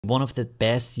One of the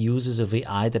best uses of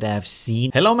AI that I've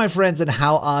seen. Hello my friends, and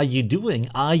how are you doing?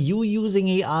 Are you using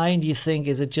AI and you think,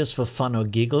 is it just for fun or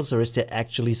giggles, or is there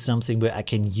actually something where I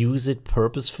can use it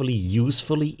purposefully,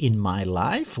 usefully in my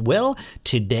life? Well,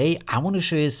 today I want to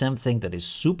show you something that is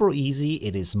super easy,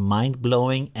 it is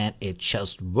mind-blowing, and it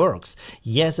just works.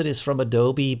 Yes, it is from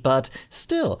Adobe, but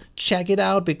still, check it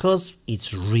out because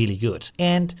it's really good.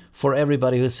 And for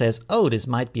everybody who says, oh, this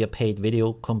might be a paid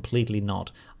video, completely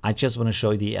not. I just want to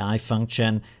show you the AI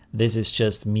function. This is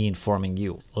just me informing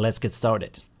you. Let's get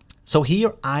started. So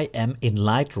here I am in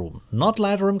Lightroom, not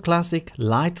Lightroom Classic,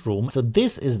 Lightroom. So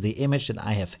this is the image that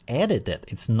I have edited.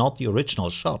 It's not the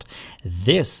original shot.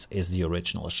 This is the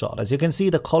original shot. As you can see,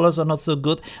 the colors are not so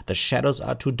good. The shadows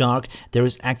are too dark. There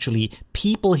is actually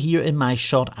people here in my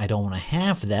shot. I don't want to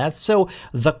have that. So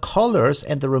the colors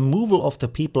and the removal of the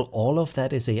people, all of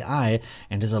that is AI.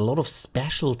 And there's a lot of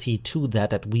specialty to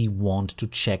that we want to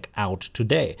check out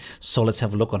today. So let's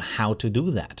have a look on how to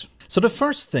do that. So the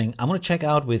first thing I want to check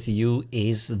out with you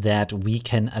is that we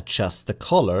can adjust the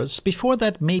colors. Before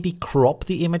that, maybe crop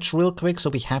the image real quick. So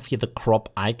we have here the crop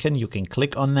icon. You can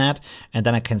click on that and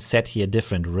then I can set here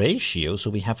different ratios so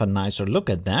we have a nicer look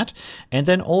at that. And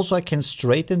then also I can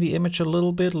straighten the image a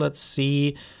little bit. Let's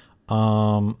see.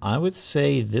 I would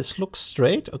say this looks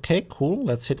straight. Okay, cool.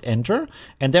 Let's hit enter.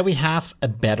 And there we have a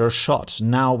better shot.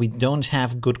 Now we don't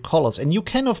have good colors. And you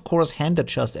can, of course, hand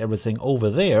adjust everything over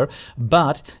there,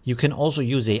 but you can also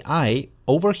use AI.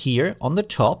 Over here on the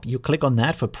top, you click on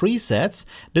that for presets.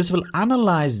 This will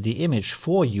analyze the image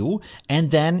for you.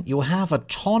 And then you have a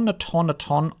ton of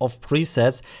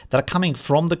presets that are coming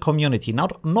from the community.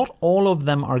 Not all of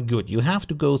them are good. You have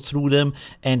to go through them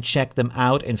and check them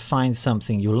out and find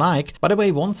something you like. By the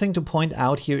way, one thing to point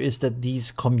out here is that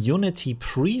these community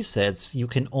presets you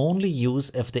can only use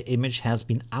if the image has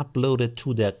been uploaded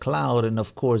to their cloud. And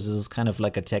of course, this is kind of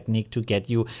like a technique to get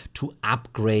you to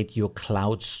upgrade your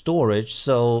cloud storage.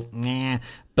 So,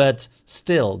 but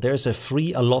still, there's a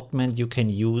free allotment you can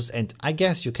use, and I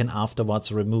guess you can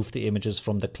afterwards remove the images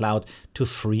from the cloud to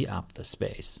free up the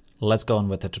space. Let's go on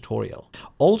with the tutorial.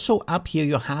 Also up here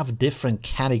you have different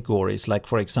categories, like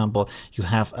for example, you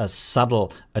have a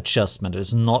subtle adjustment.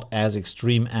 It's not as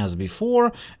extreme as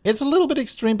before. It's a little bit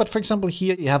extreme, but for example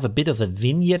here you have a bit of a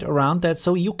vignette around that,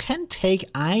 so you can take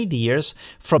ideas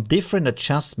from different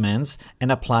adjustments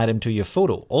and apply them to your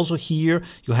photo. Also here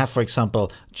you have, for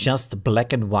example, just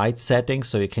black and white settings,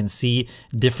 so you can see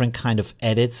different kind of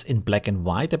edits in black and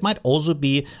white. That might also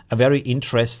be a very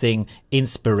interesting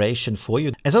inspiration for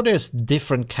you. And so there's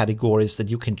different categories that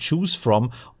you can choose from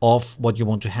of what you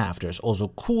want to have. There's also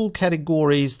cool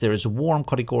categories, there's warm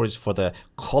categories for the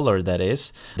color, that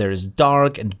is. There is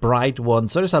dark and bright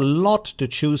ones. So there's a lot to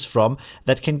choose from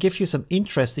that can give you some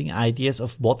interesting ideas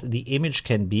of what the image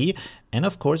can be. And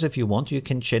of course, if you want, you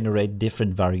can generate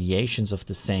different variations of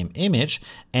the same image,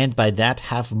 and by that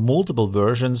have multiple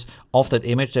versions of that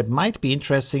image that might be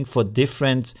interesting for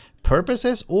different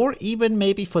purposes, or even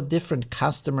maybe for different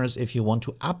customers if you want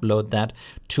to upload that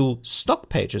to stock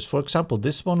pages. For example,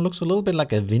 this one looks a little bit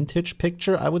like a vintage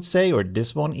picture, I would say, or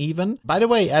this one even. By the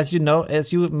way, as you know,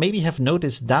 as you maybe have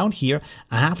noticed down here,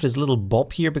 I have this little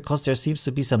bob here because there seems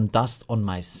to be some dust on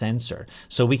my sensor,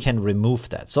 so we can remove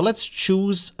that. So let's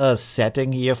choose a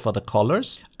setting here for the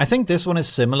colors. I think this one is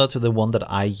similar to the one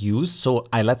that I use, so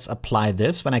let's apply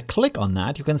this. When I click on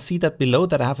that, you can see that below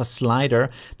that I have a slider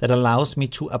that allows me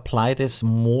to apply this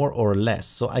more or less.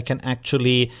 So I can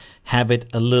actually have it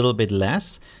a little bit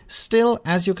less. Still,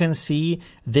 as you can see,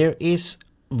 there is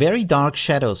very dark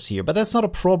shadows here, but that's not a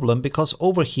problem because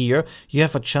over here you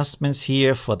have adjustments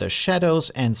here for the shadows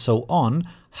and so on.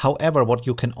 However, what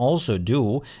you can also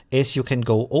do is you can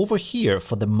go over here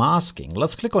for the masking.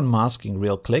 Let's click on masking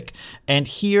real quick. And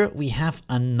here we have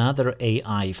another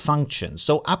AI function.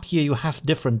 So up here you have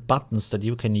different buttons that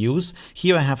you can use.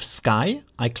 Here I have sky.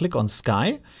 I click on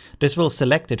sky. This will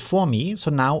select it for me.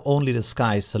 So now only the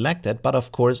sky is selected. But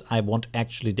of course, I want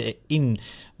actually the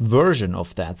inversion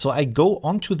of that. So I go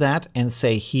onto that and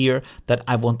say here that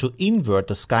I want to invert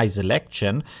the sky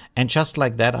selection. And just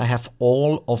like that, I have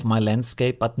all of my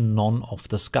landscape, but none of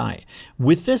the sky.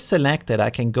 With this selected, I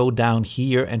can go down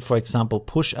here and, for example,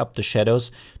 push up the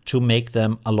shadows to make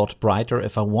them a lot brighter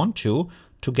if I want to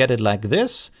get it like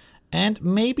this. And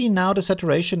maybe now the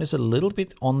saturation is a little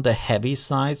bit on the heavy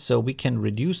side, so we can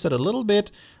reduce it a little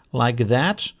bit like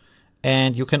that.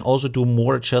 And you can also do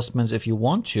more adjustments if you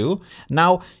want to.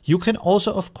 Now, you can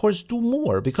also, of course, do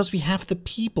more because we have the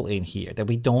people in here that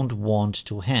we don't want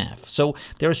to have. So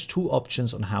there's two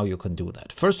options on how you can do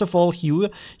that. First of all,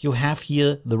 you have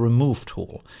here the remove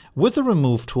tool. With the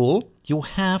remove tool, you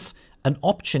have an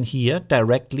option here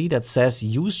directly that says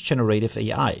use generative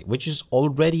AI, which is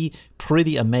already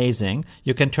pretty amazing.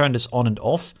 You can turn this on and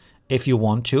off if you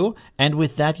want to, and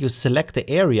with that you select the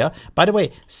area. By the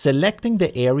way, selecting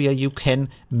the area, you can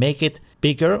make it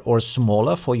bigger or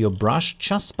smaller for your brush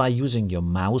just by using your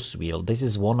mouse wheel. This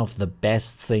is one of the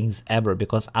best things ever,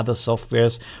 because other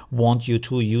softwares want you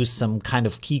to use some kind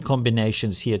of key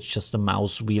combinations. Here it's just a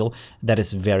mouse wheel. That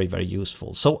is very, very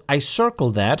useful. So I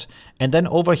circle that, and then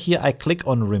over here I click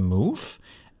on remove,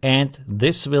 and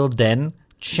this will then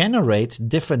generate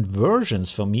different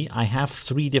versions for me. I have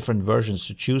 3 different versions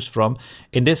to choose from.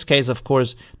 In this case, of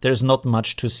course, there's not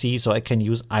much to see, so I can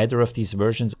use either of these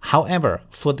versions. However,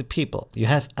 for the people, you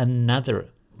have another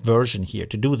version here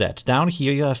to do that. Down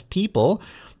here you have people,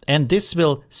 and this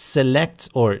will select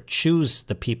or choose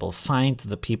the people, find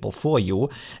the people for you.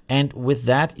 And with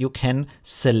that, you can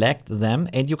select them.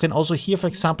 And you can also here, for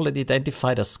example,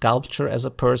 identify the sculpture as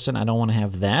a person. I don't want to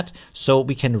have that. So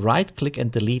we can right click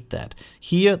and delete that.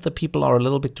 Here, the people are a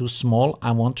little bit too small.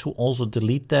 I want to also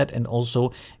delete that. And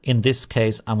also in this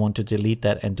case, I want to delete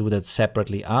that and do that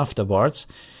separately afterwards.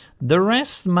 The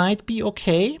rest might be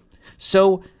okay.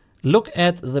 So look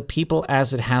at the people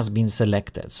as it has been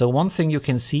selected. So one thing you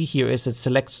can see here is it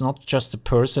selects not just the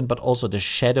person, but also the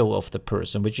shadow of the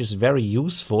person, which is very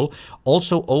useful.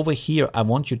 Also over here, I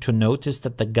want you to notice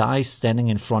that the guy is standing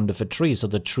in front of a tree. So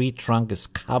the tree trunk is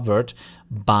covered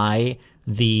by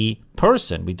the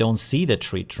person. We don't see the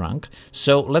tree trunk.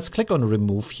 So let's click on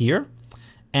remove here.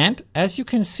 And as you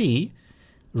can see,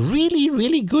 really,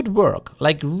 really good work,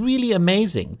 like really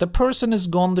amazing. The person is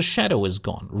gone, the shadow is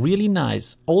gone, really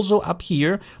nice. Also up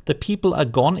here, the people are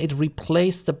gone, it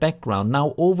replaced the background.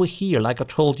 Now over here, like I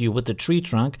told you with the tree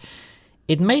trunk,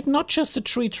 it made not just a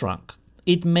tree trunk,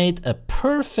 it made a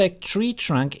perfect tree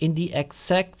trunk in the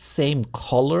exact same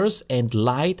colors and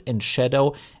light and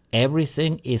shadow.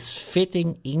 Everything is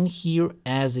fitting in here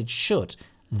as it should.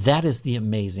 That is the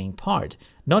amazing part.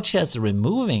 Not just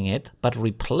removing it, but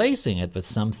replacing it with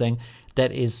something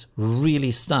that is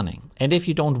really stunning. And if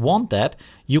you don't want that,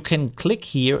 you can click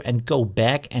here and go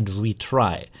back and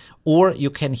retry. Or you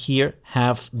can here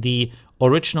have the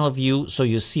original view so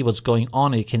you see what's going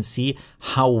on. You can see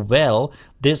how well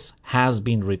this has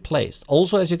been replaced.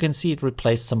 Also, as you can see, it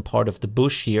replaced some part of the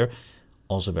bush here.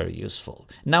 Also very useful.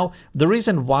 Now, the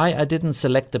reason why I didn't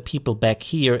select the people back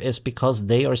here is because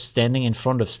they are standing in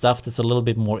front of stuff that's a little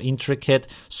bit more intricate,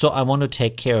 so I want to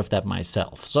take care of that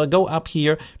myself. So I go up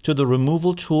here to the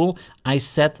removal tool, I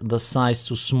set the size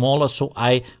to smaller so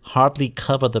I hardly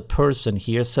cover the person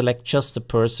here, select just the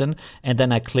person, and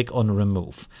then I click on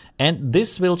remove. And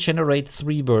this will generate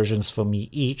 3 versions for me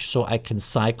each, so I can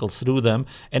cycle through them.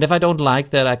 And if I don't like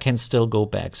that, I can still go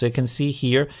back. So you can see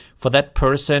here, for that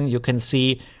person, you can see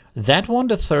that one,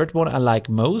 the third one I like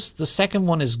most. The second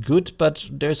one is good, but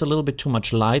there's a little bit too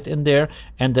much light in there.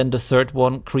 And then the third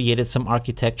one created some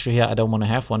architecture here. I don't want to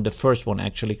have one. The first one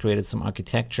actually created some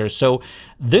architecture. So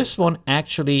this one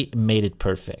actually made it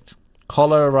perfect.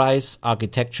 Color-wise,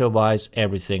 architecture-wise,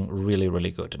 everything really,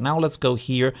 really good. Now let's go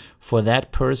here for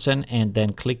that person and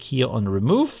then click here on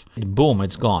remove. Boom,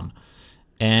 it's gone.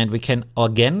 And we can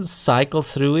again cycle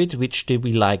through it. Which did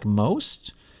we like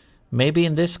most? Maybe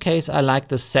in this case, I like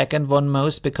the second one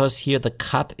most because here the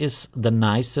cut is the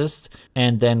nicest.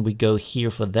 And then we go here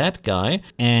for that guy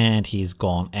and he's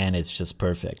gone and it's just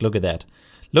perfect. Look at that.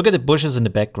 Look at the bushes in the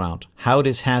background. How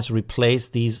this has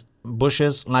replaced these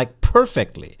bushes like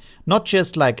perfectly. Not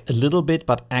just like a little bit,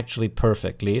 but actually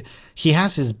perfectly. He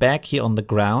has his back here on the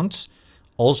ground.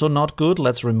 Also not good.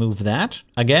 Let's remove that.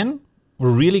 Again,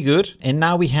 really good. And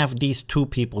now we have these 2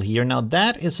 people here. Now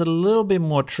that is a little bit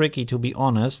more tricky, to be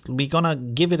honest. We're gonna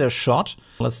give it a shot.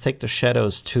 Let's take the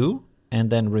shadows too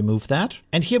and then remove that.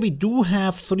 And here we do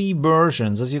have 3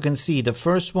 versions. As you can see, the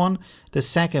first one, the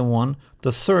second one,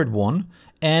 the third one.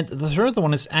 And the third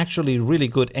one is actually really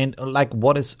good. And like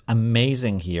what is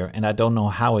amazing here, and I don't know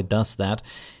how it does that,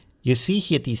 you see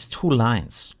here these 2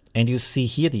 lines. And you see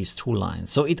here these 2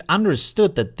 lines. So it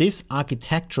understood that this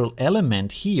architectural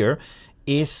element here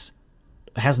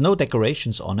has no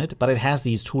decorations on it, but it has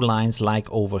these 2 lines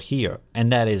like over here.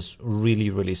 And that is really,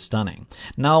 really stunning.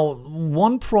 Now,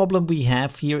 one problem we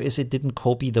have here is it didn't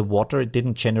copy the water. It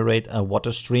didn't generate a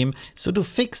water stream. So to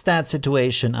fix that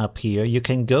situation up here, you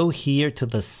can go here to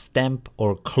the stamp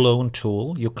or clone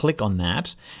tool. You click on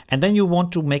that. And then you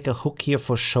want to make a hook here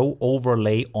for show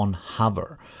overlay on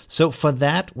hover. So for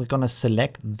that, we're going to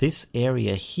select this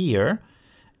area here.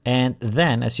 And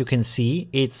then, as you can see,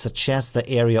 it suggests the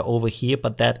area over here,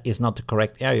 but that is not the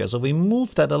correct area. So we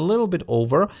move that a little bit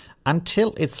over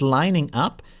until it's lining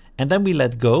up, and then we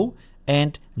let go.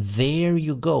 And there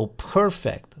you go.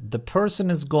 Perfect. The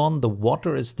person is gone. The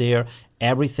water is there.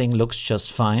 Everything looks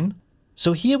just fine.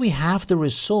 So here we have the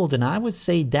result, and I would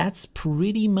say that's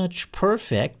pretty much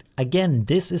perfect. Again,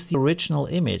 this is the original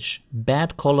image.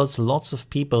 Bad colors, lots of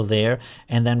people there,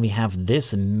 and then we have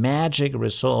this magic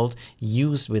result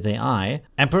used with AI.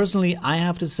 And personally, I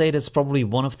have to say that's probably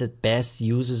one of the best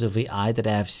uses of AI that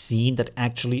I have seen, that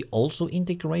actually also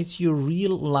integrates your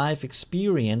real life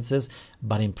experiences,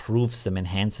 but improves them,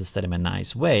 enhances them in a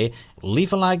nice way.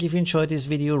 Leave a like if you enjoyed this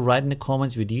video, write in the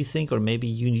comments what you think, or maybe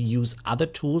you use other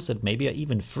tools that maybe are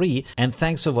even free. And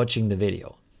thanks for watching the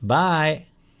video. Bye!